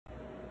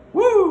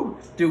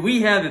do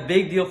we have a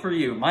big deal for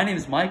you. My name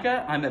is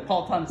Micah. I'm at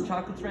Paul Thomas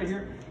Chocolates right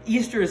here.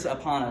 Easter is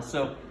upon us,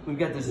 so we've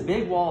got this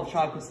big wall of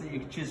chocolates that you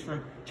can choose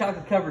from.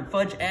 Chocolate covered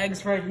fudge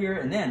eggs right here,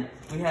 and then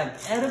we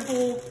have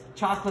edible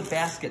chocolate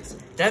baskets.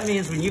 That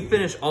means when you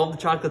finish all the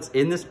chocolates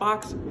in this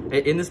box,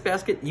 in this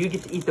basket, you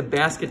get to eat the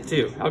basket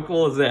too. How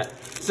cool is that?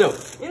 So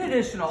in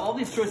addition to all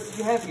these choices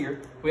you have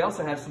here, we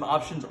also have some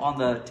options on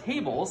the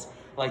tables,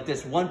 like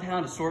this 1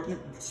 pound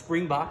assortment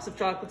spring box of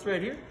chocolates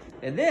right here.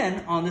 And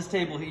then on this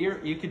table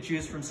here, you could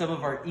choose from some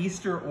of our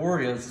Easter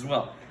Oreos as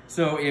well.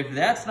 So if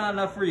that's not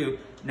enough for you,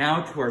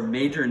 now to our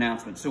major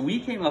announcement. So we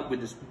came up with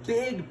this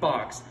big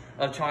box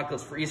of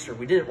chocolates for Easter.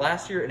 We did it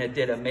last year and it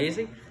did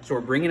amazing. So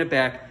we're bringing it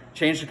back,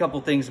 changed a couple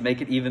things to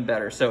make it even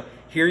better. So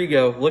here you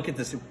go. Look at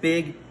this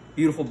big,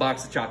 beautiful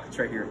box of chocolates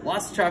right here.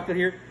 Lots of chocolate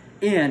here.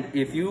 And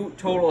if you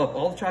total up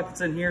all the chocolates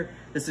in here,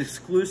 this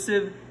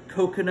exclusive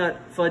coconut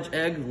fudge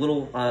egg,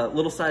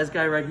 little size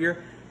guy right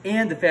here,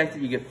 and the fact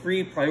that you get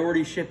free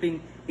priority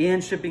shipping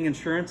and shipping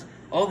insurance,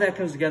 all that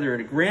comes together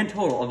at a grand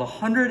total of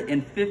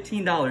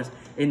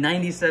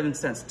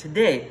 $115.97.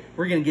 Today,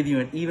 we're gonna give you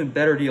an even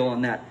better deal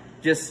on that.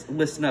 Just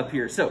listen up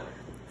here. So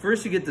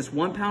first you get this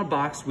 1 pound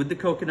box with the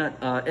coconut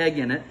egg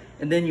in it,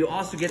 and then you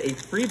also get a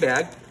free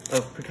bag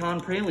of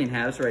pecan praline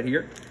halves right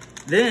here.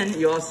 Then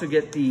you also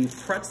get the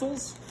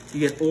pretzels,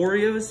 you get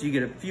Oreos, you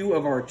get a few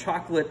of our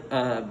chocolate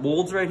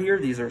molds right here.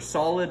 These are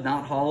solid,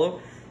 not hollow.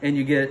 And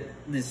you get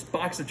this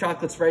box of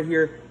chocolates right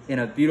here in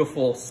a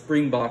beautiful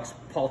spring box,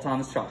 Paul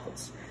Thomas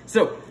Chocolates.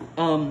 So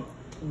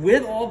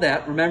with all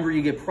that, remember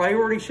you get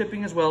priority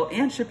shipping as well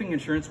and shipping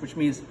insurance, which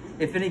means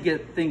if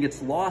anything gets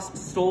lost,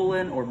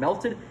 stolen, or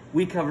melted,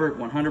 we cover it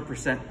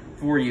 100%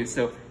 for you.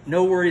 So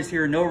no worries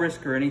here, no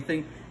risk or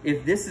anything.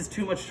 If this is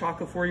too much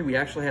chocolate for you, we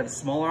actually have a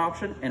smaller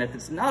option. And if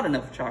it's not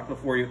enough chocolate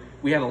for you,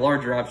 we have a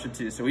larger option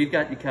too. So we've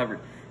got you covered.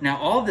 Now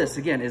all this,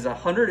 again, is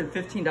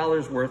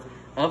 $115 worth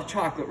of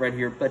chocolate right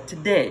here, but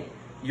today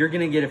you're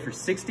gonna get it for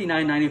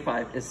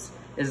 $69.95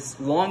 as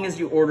long as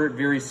you order it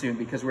very soon,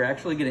 because we're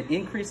actually gonna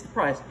increase the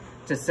price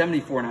to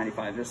 $74.95.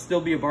 There'll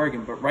still be a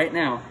bargain, but right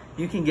now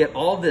you can get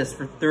all this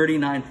for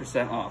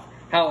 39% off.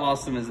 How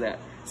awesome is that?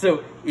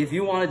 So if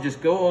you wanna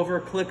just go over,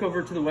 click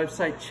over to the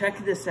website,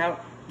 check this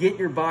out, get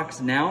your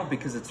box now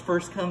because it's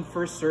first come,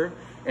 first serve,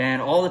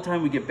 and all the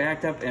time we get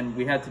backed up and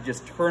we have to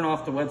just turn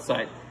off the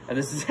website.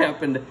 This has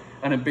happened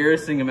an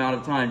embarrassing amount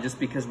of time just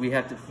because we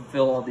have to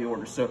fulfill all the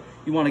orders. So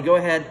you want to go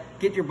ahead,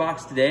 get your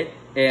box today,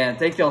 and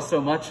thank y'all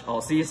so much. I'll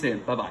see you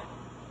soon. Bye-bye.